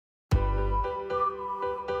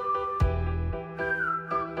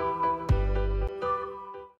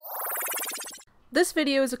This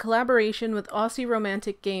video is a collaboration with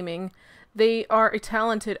AussieRomantic Gaming. They are a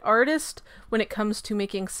talented artist when it comes to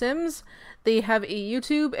making Sims. They have a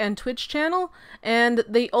YouTube and Twitch channel, and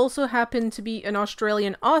they also happen to be an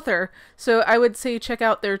Australian author. So I would say check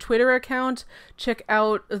out their Twitter account, check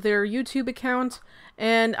out their YouTube account,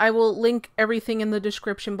 and I will link everything in the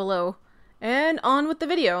description below. And on with the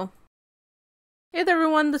video. Hey there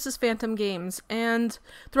everyone, this is Phantom Games, and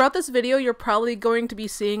throughout this video you're probably going to be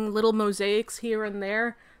seeing little mosaics here and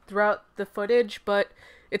there throughout the footage, but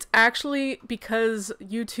it's actually because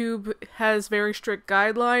YouTube has very strict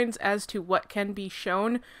guidelines as to what can be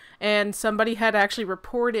shown, and somebody had actually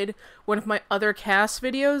reported one of my other cast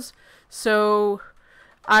videos, so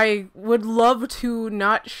I would love to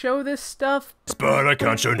not show this stuff. But I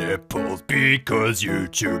can't show nipples because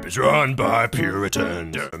YouTube is run by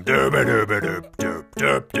Puritans.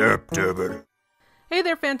 Hey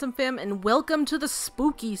there, Phantom Fam, and welcome to the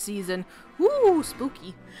spooky season. Woo,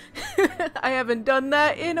 spooky. I haven't done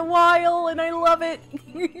that in a while, and I love it.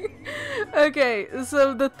 Okay,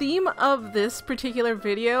 so the theme of this particular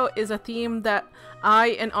video is a theme that I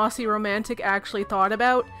and Aussie Romantic actually thought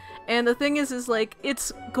about. And the thing is like,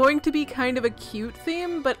 it's going to be kind of a cute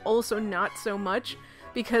theme, but also not so much,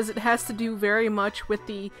 because it has to do very much with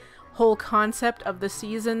the whole concept of the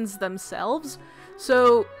seasons themselves.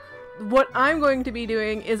 So what I'm going to be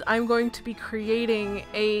doing is I'm going to be creating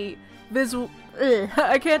a visual...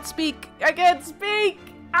 I can't speak!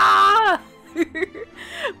 Ah!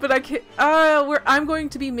 But I can... I'm going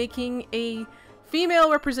to be making a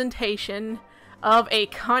female representation of a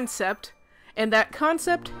concept, and that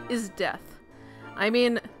concept is death. I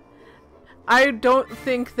mean, I don't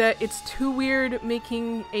think that it's too weird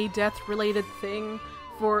making a death-related thing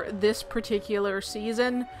for this particular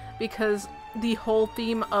season, because the whole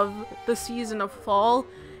theme of the season of fall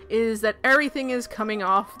is that everything is coming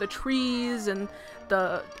off the trees, and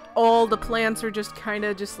all the plants are just kind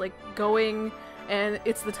of just like going, and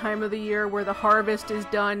it's the time of the year where the harvest is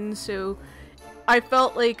done, so I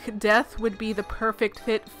felt like death would be the perfect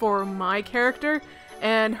fit for my character,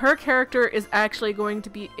 and her character is actually going to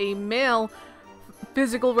be a male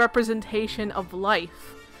physical representation of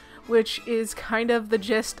life, which is kind of the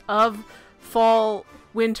gist of fall,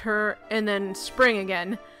 winter, and then spring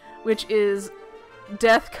again, which is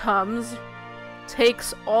death comes,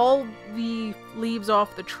 takes all the leaves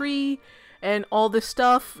off the tree and all this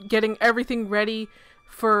stuff, getting everything ready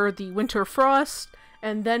for the winter frost,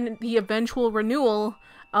 and then the eventual renewal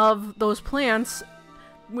of those plants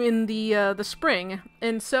in the spring.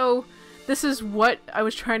 And so this is what I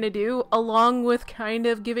was trying to do, along with kind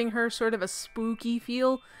of giving her sort of a spooky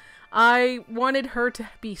feel. I wanted her to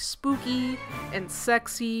be spooky and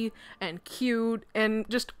sexy and cute and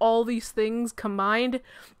just all these things combined,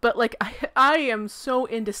 but like I am so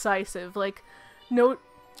indecisive. Like, no,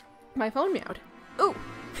 my phone meowed. Oh.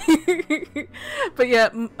 But yeah,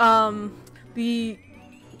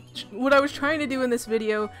 what I was trying to do in this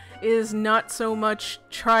video is not so much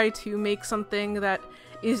try to make something that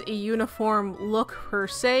is a uniform look per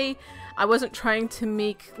se. I wasn't trying to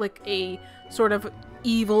make like a sort of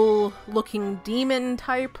evil looking demon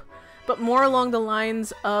type, but more along the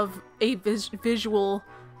lines of a visual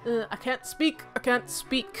I can't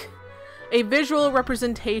speak. A visual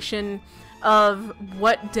representation of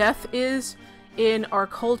what death is in our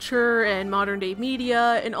culture and modern day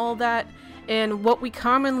media and all that. And what we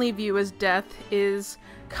commonly view as death is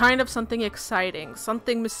kind of something exciting,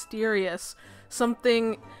 something mysterious,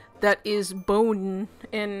 something that is bone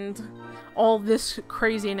and all this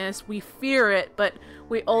craziness. We fear it, but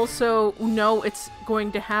we also know it's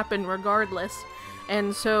going to happen regardless.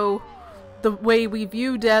 And so the way we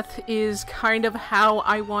view death is kind of how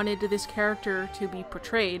I wanted this character to be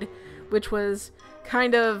portrayed, which was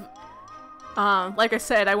kind of, like I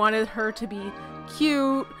said, I wanted her to be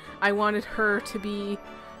cute, I wanted her to be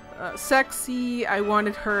sexy, I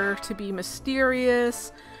wanted her to be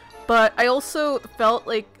mysterious, but I also felt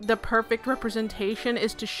like the perfect representation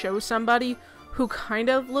is to show somebody who kind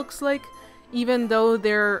of looks like, even though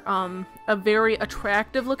they're a very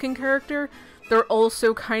attractive looking character, they're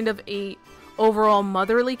also kind of a overall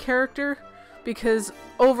motherly character, because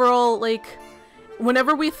overall, like,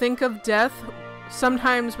 whenever we think of death,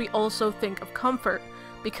 sometimes we also think of comfort,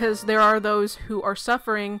 because there are those who are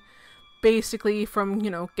suffering basically from,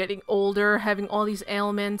 you know, getting older, having all these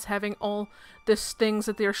ailments, having all these things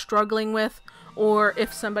that they're struggling with, or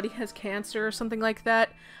if somebody has cancer or something like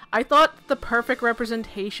that. I thought the perfect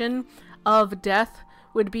representation of death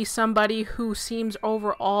would be somebody who seems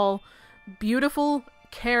overall beautiful,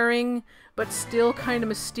 caring, but still kind of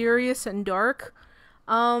mysterious and dark.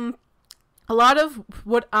 a lot of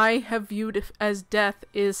what I have viewed as death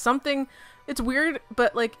is something, it's weird,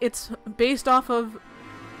 but like it's based off of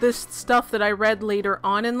this stuff that I read later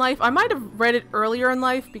on in life. I might have read it earlier in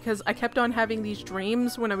life because I kept on having these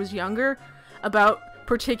dreams when I was younger about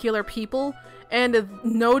particular people, and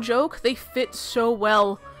no joke, they fit so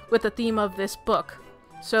well with the theme of this book.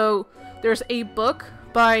 So there's a book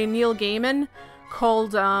by Neil Gaiman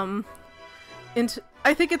called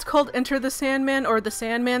I think it's called Enter the Sandman, or the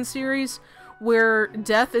Sandman series, where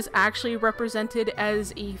death is actually represented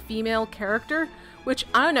as a female character, which,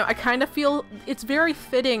 I don't know, I kind of feel it's very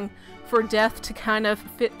fitting for death to kind of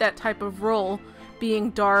fit that type of role, being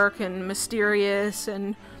dark and mysterious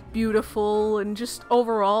and beautiful, and just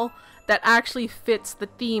overall, that actually fits the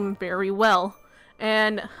theme very well.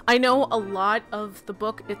 And I know a lot of the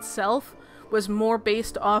book itself was more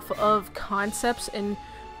based off of concepts and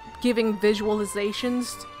giving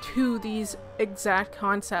visualizations to these exact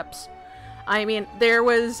concepts. I mean, there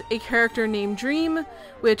was a character named Dream,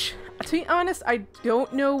 which, to be honest, I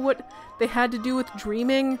don't know what they had to do with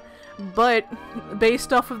dreaming, but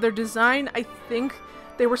based off of their design, I think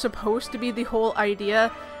they were supposed to be the whole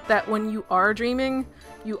idea that when you are dreaming,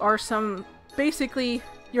 you are basically,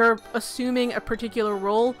 you're assuming a particular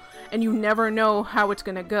role, and you never know how it's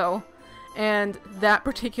gonna go. And that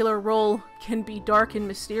particular role can be dark and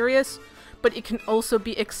mysterious, but it can also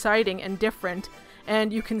be exciting and different,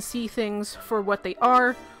 and you can see things for what they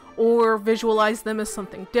are, or visualize them as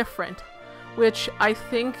something different, which I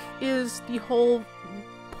think is the whole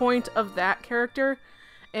point of that character.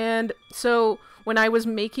 And so when I was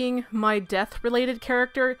making my death-related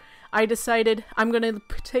character, I decided I'm gonna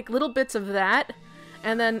take little bits of that,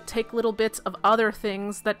 and then take little bits of other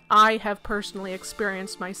things that I have personally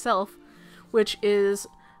experienced myself, which is,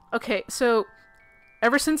 okay, so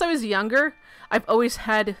ever since I was younger, I've always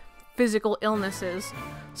had physical illnesses.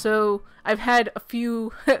 So I've had a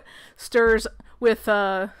few stirs with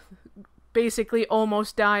basically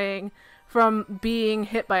almost dying, from being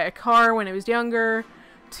hit by a car when I was younger,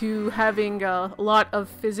 to having a lot of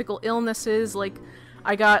physical illnesses, like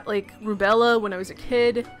I got like rubella when I was a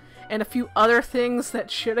kid, and a few other things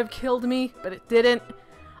that should have killed me, but it didn't.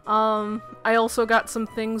 I also got some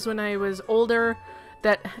things when I was older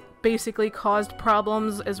that basically caused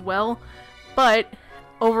problems as well, but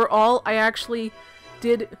overall, I actually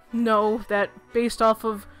did know that based off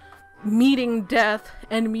of meeting death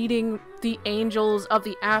and meeting the angels of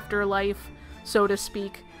the afterlife, so to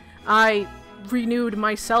speak, I renewed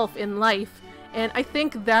myself in life. And I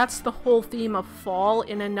think that's the whole theme of fall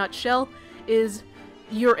in a nutshell, is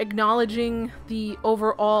you're acknowledging the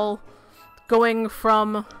overall going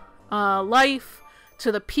from life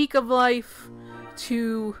to the peak of life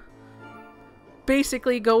to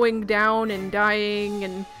basically going down and dying,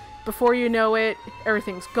 and before you know it,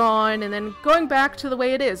 everything's gone, and then going back to the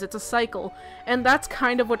way it is. It's a cycle, and that's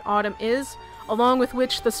kind of what autumn is, along with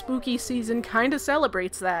which the spooky season kind of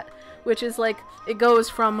celebrates that, which is like, it goes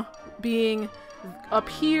from being up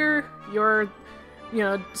here, you're, you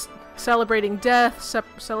know, celebrating death,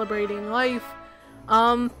 celebrating life.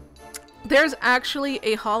 There's actually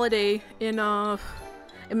a holiday in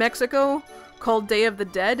Mexico called Day of the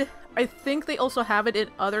Dead. I think they also have it in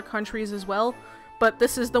other countries as well, but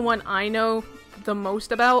this is the one I know the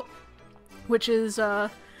most about, which is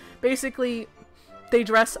basically they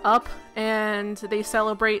dress up and they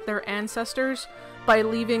celebrate their ancestors by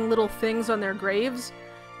leaving little things on their graves.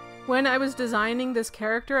 When I was designing this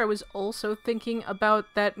character, I was also thinking about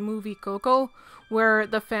that movie Coco, where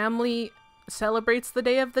the family celebrates the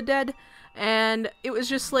Day of the Dead, and it was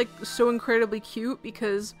just like so incredibly cute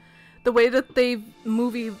because the way that the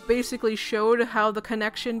movie basically showed how the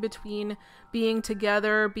connection between being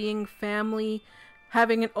together, being family,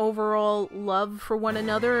 having an overall love for one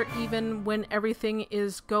another, even when everything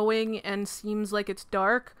is going and seems like it's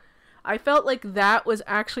dark. I felt like that was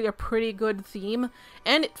actually a pretty good theme,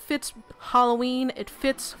 and it fits Halloween, it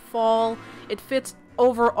fits fall, it fits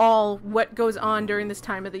overall what goes on during this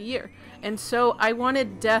time of the year. And so I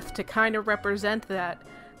wanted death to kind of represent that,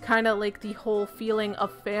 kind of like the whole feeling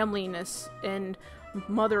of familyness and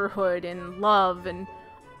motherhood and love, and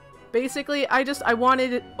basically I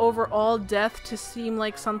wanted overall death to seem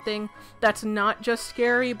like something that's not just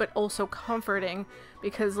scary but also comforting,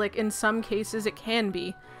 because like in some cases it can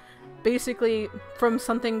be. Basically, from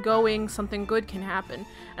something going, something good can happen.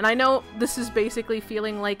 And I know this is basically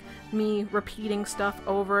feeling like me repeating stuff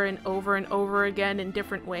over and over and over again in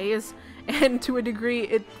different ways, and to a degree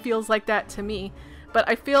it feels like that to me. But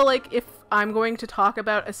I feel like if I'm going to talk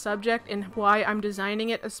about a subject and why I'm designing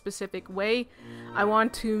it a specific way, I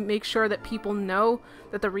want to make sure that people know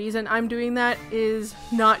that the reason I'm doing that is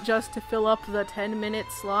not just to fill up the 10-minute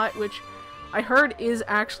slot, which I heard is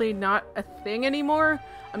actually not a thing anymore.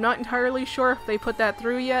 I'm not entirely sure if they put that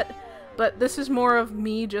through yet, but this is more of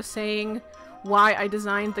me just saying why I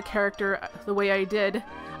designed the character the way I did.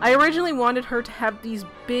 I originally wanted her to have these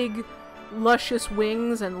big, luscious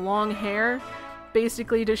wings and long hair,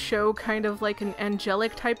 basically to show kind of like an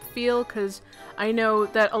angelic type feel, because I know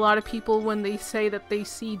that a lot of people, when they say that they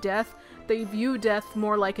see death, they view death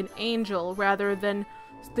more like an angel rather than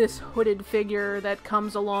this hooded figure that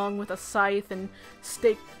comes along with a scythe and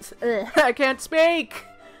I can't speak!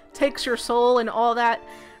 Takes your soul and all that.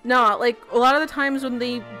 No, like, a lot of the times when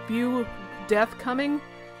they view death coming,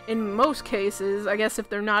 in most cases, I guess if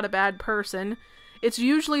they're not a bad person, it's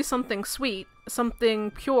usually something sweet,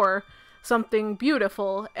 something pure, something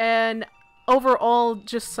beautiful, and overall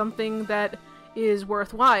just something that is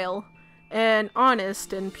worthwhile and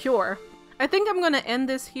honest and pure. I think I'm gonna end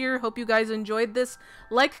this here. Hope you guys enjoyed this.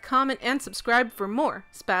 Like, comment, and subscribe for more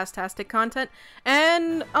spastastic content,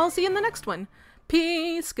 and I'll see you in the next one.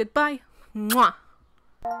 Peace, goodbye, mwah.